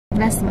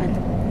Last one.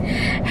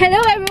 Hello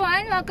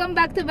everyone! Welcome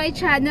back to my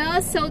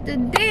channel. So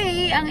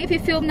today, ang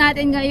i-film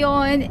natin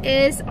ngayon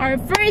is our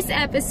first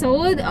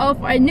episode of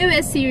our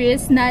newest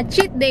series na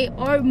Cheat Day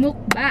or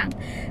Mukbang.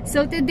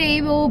 So today,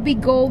 we'll be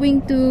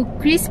going to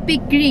Krispy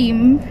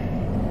Kreme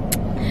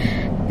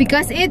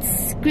because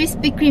it's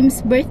Krispy Kreme's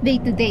birthday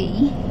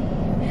today.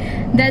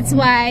 That's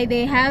why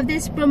they have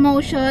this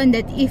promotion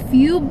that if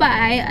you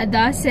buy a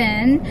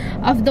dozen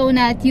of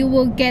donut, you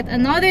will get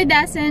another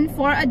dozen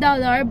for $1,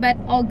 but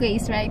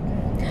always, right?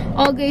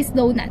 Always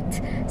donut.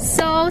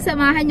 So,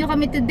 samahan nyo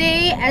kami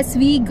today as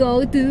we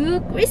go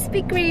to Krispy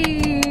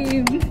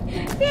Kreme!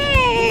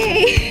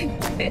 Yay!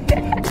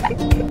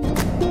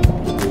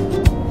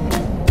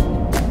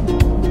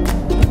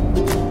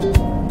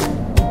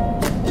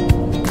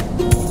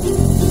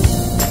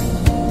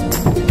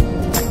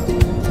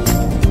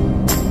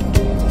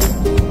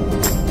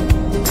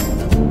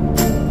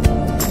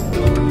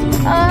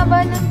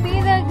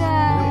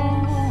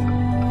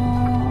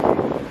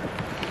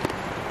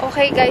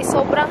 Okay guys,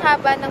 sobrang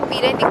haba ng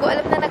pila. Hindi ko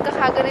alam na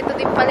nagkakaganito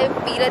din pala yung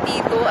pila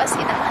dito. As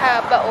in, ang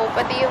haba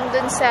pati yung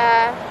dun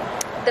sa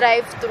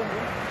drive-thru.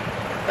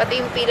 Pati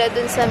yung pila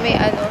dun sa may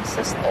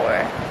sa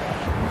store.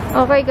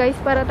 Okay guys,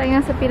 para tayo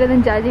nga sa pila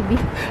ng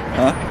Jollibee.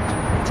 Huh?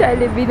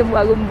 Jollibee nung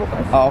bagong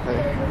bukas. Okay.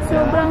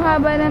 Sobrang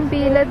haba ng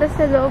pila. Tas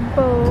sa loob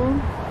po.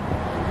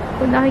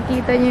 Kung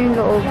nakikita nyo yung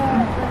loob.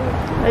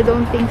 I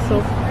don't think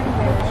so.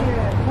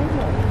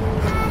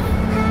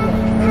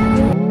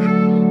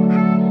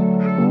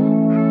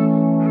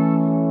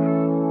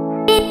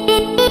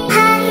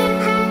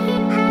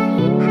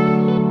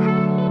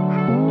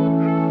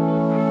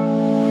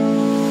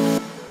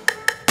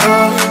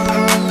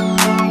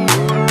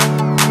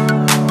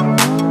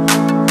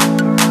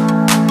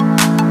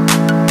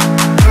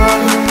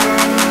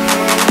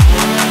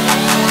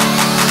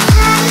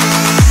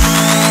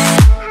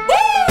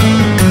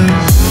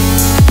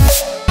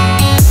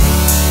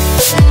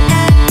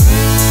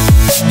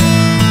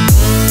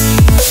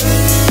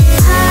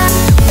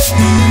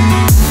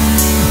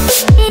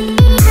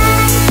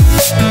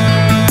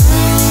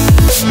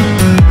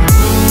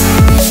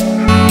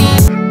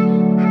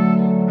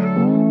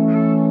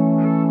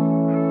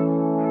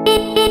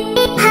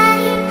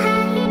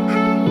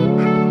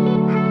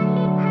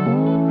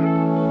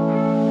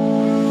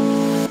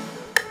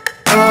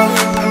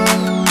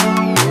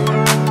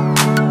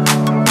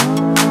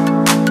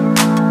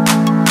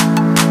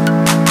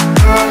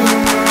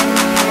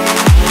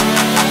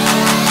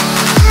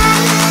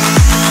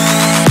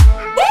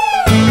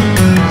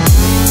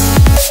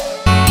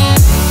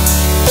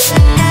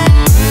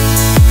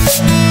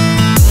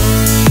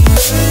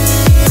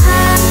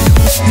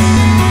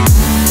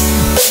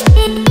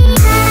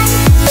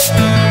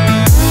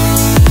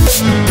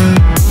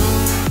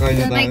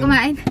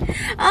 Kumain.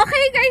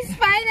 Okay guys,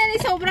 finally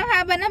sobrang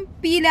haba ng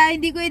pila.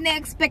 Hindi ko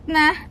ina-expect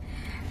na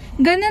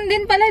ganun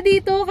din pala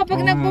dito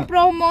kapag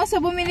nagpo-promo. So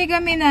bumili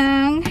kami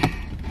ng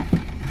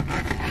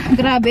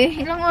grabe,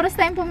 ilang oras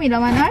tayong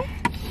pumila, 1 hour?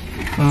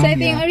 So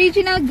ito yung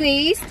original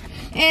glaze.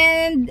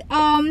 And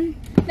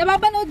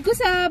napapanood ko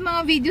sa mga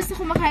videos na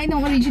kumakain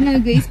ng original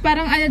glaze.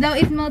 Parang daw,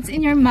 it melts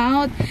in your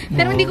mouth.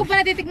 Pero hindi ko pa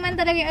natitikman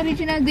talaga yung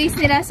original glaze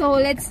nila. So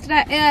let's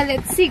try,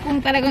 let's see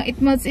kung talagang it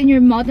melts in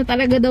your mouth. Na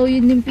talaga daw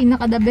yun yung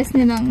pinaka-the best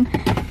nilang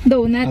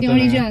donut, yung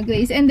original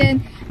glaze. And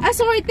then,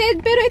 assorted.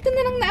 Pero ito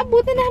na lang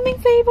naabutan naming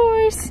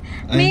flavors.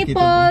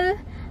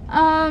 Maple,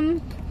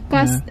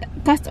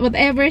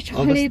 whatever,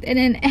 chocolate, and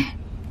then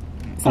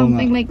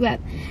something like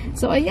that.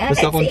 So ayan,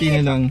 basta konti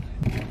na lang.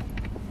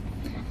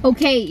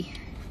 Okay.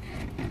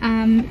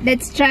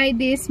 Let's try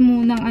this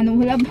munang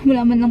wala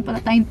man lang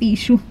pala tayong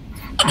tissue.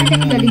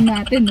 Galing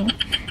natin, no?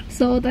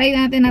 So, try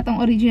natin na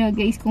tong original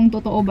guys kung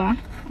totoo ba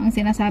ang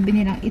sinasabi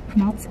nilang it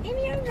melts in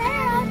your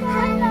mouth.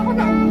 Wala ako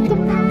na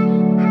umutom na.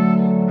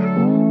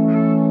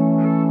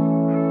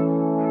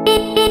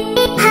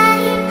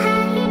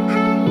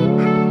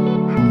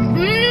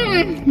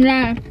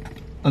 Yeah.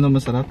 Ano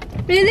masarap?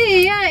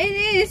 Really? Yeah, it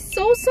is.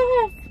 So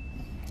soft.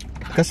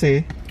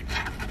 Kasi,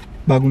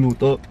 bagong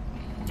luto.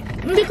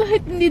 Hindi,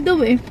 kahit hindi daw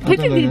eh.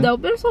 Kahit hindi daw,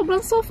 pero sobrang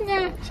soft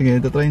niya.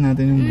 Sige, ito try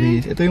natin yung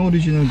glaze. Ito yung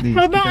original glaze.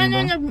 Sobrang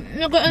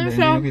nag-ano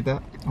siya. Hindi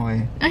kita?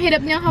 Okay. Ang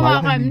hirap niyang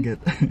hawakan.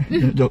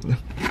 Joke lang.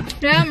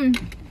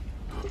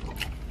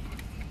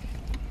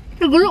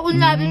 Siguro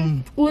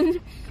natin,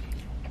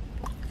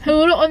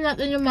 siguro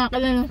natin yung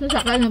makina ng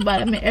sasakyan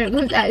para may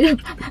aircon tayo.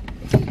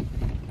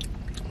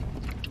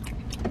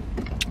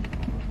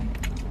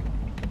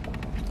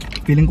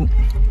 Feeling ko,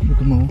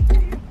 ito mo.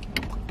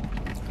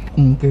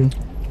 Okay.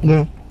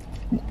 Nga.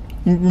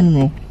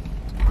 Mo.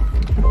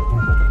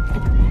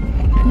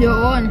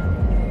 Yun.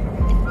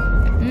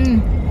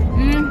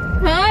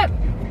 Sarap.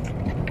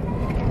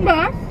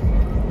 Ba?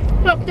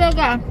 Sarap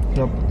talaga.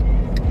 Sarap.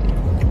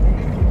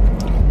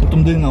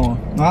 Gutom din ako.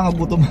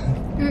 Nakakagutom.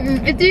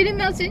 It really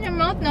melts in your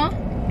mouth, no?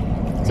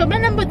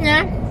 Sobrang lambot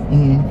niya.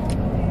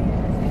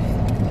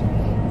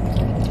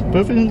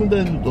 Pero feeling ko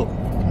dahil ito.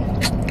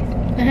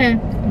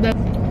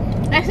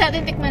 Next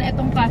natin tikman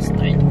itong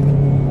custard.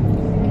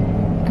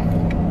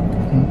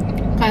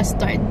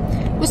 custard.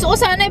 Gusto ko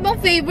sana ibang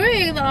flavor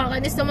eh.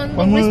 Nakakainis naman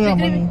ng Krispy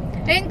Kreme.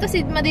 Ayun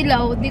kasi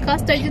madilaw. Di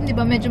custard yun, di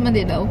ba? Medyo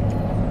madilaw.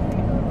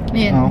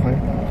 Ayan. Ah, okay.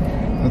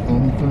 Ito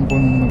po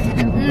nung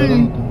magpipili. Pero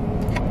ano to?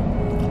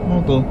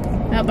 Ano to?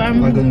 Parang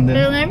ganun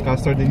din.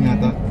 Custard din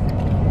yata.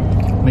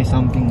 May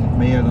something.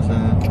 May yellow sa...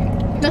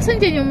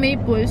 Nasaan dyan yung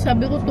maple?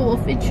 Sabi ko 2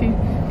 of each eh.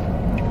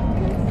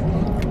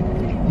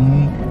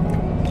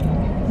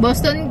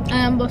 Boston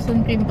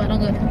cream. Parang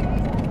gano'n.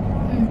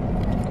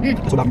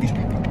 Sobrang tissue.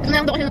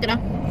 Ngayon to kasi natira.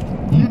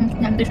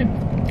 Ngayon tissue.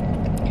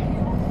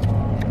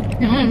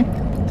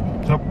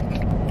 Sarap.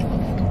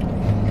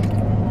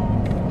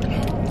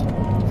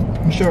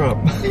 Masarap. Masarap.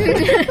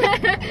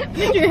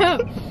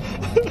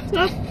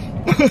 Sarap.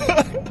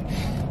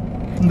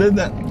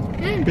 Hindi.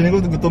 Piling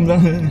ko gutom lang.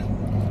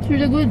 It's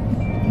really good.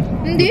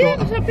 Hindi,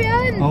 masarap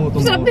yan.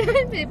 Masarap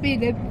yan. May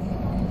pilit.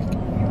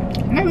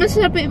 Mas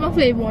masarap yung ibang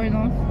flavor,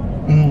 no?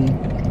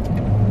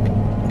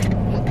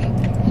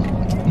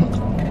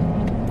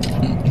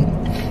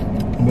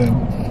 Ba yun?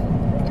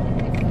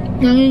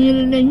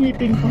 Nangingirin na yung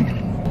hipin ko.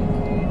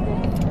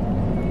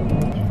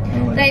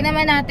 Try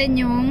naman natin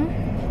yung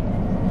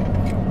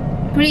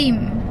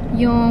cream.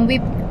 Yung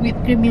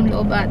whipped cream yung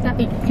loob ata.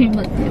 Cream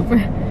milk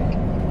flavor.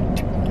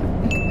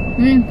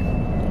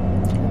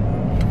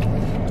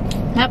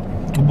 Hap.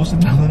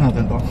 Ubusin na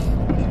natin to.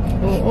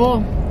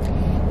 Oo.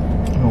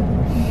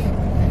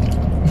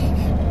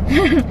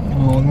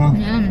 Oo nga.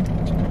 Yan.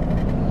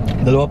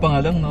 Dalawa pa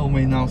nga lang na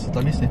umay na ako sa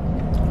tamis eh.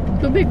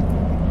 Tubig.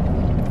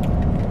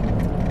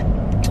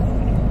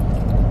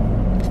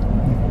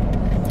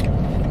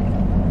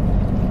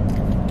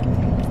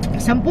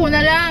 $10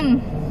 na lang.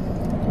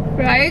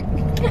 Right?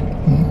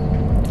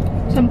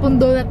 10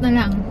 donut na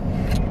lang.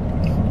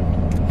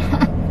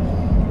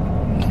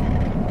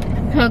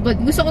 Hagod.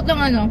 Gusto ko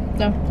itong ano.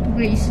 Ito.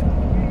 Grace.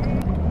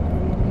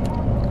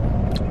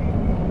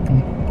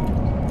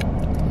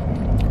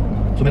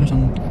 So meron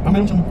siyang...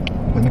 meron siyang...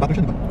 May butter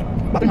siya, diba?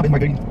 Butter nga ba yung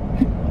margarine?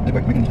 May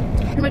margarine siya.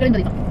 May margarine ba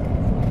dito?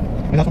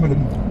 May lasa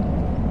margarine.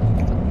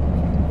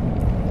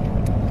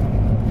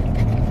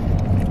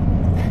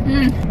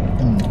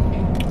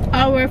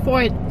 Our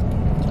fourth.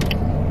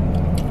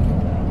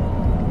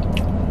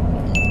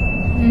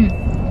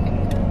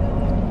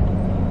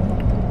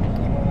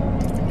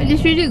 It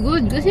is really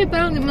good. Kasi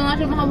parang di mo nga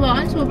siya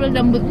makawakan. Sobrang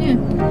lambot niya.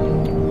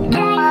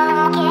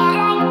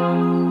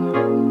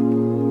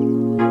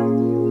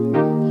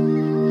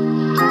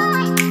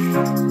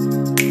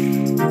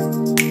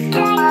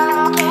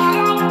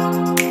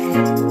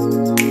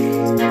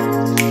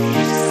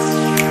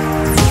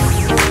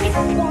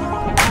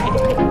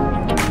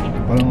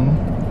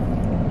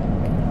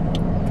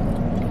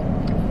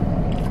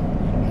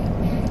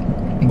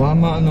 Baka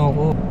maano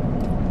ako.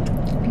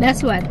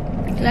 Last one.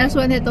 Last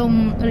one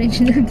itong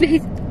original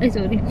glaze. Ay,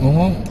 sorry.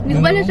 Oo. Hindi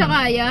ko pala siya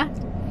kaya.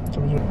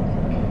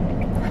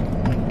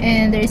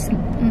 And there's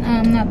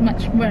not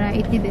much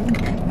variety din.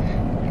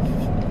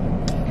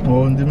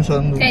 Oo, hindi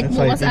masyadong kahit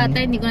exciting. bukas ata,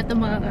 hindi ko na ito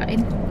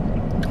makakain.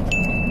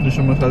 Hindi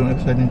siya masyadong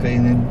exciting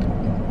kainin.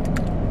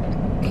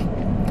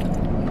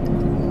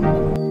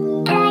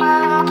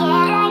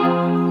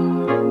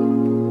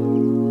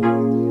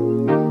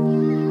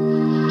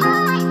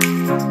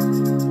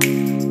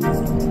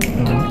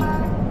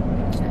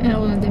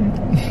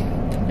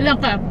 Ilang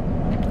ka?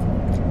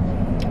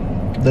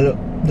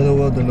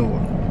 Dalawa.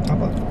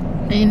 Apat.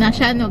 Ayun na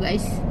siya, no,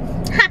 guys.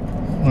 Ha!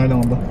 Mga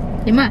lang ba?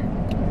 5.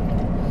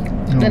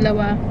 No. 2,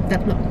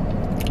 3.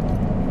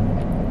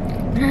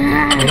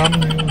 Marami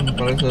na yun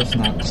para sa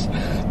snacks.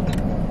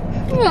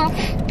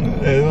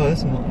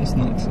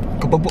 Snacks.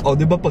 Kapag,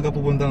 di ba pagka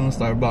pupunta ng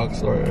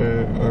Starbucks or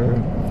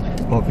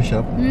coffee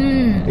shop,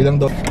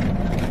 ilang daw?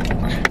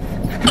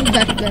 Oh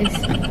gosh, guys.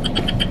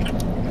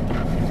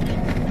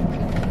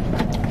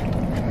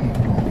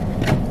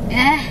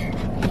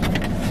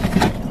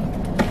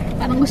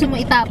 Parang gusto mo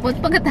itapon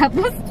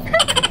pagkatapos.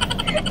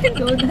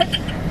 Donut.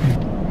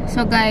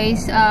 So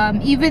guys,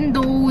 even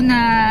though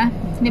na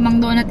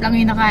 5 donut lang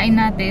yung nakain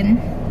natin,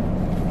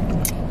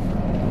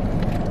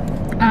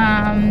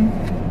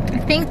 I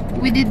think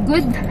we did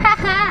good.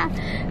 Haha!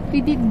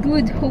 We did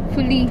good,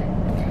 hopefully.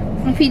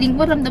 Ang feeling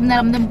ko, ramdam na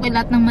ramdam ko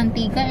lahat ng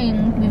mantika.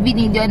 Yung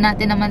binidyoan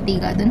natin ng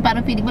mantika dun.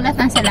 Parang feeling ko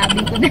lahat nasa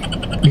labi ko din.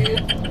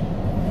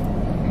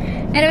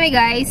 Anyway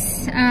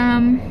guys,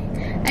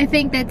 I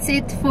think that's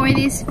it for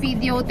this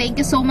video. Thank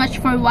you so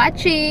much for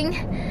watching.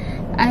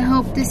 I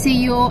hope to see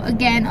you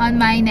again on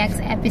my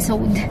next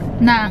episode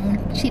ng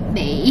Cheat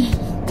Day.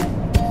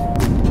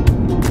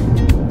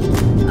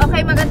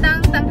 Okay,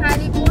 magandang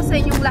tanghali po sa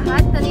inyong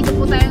lahat. Nandito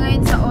po tayo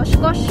ngayon sa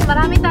Oshkosh.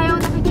 Marami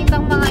tayong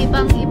nakikitang mga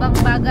ibang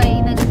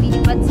bagay na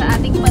lumilipad sa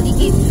ating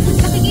paligid.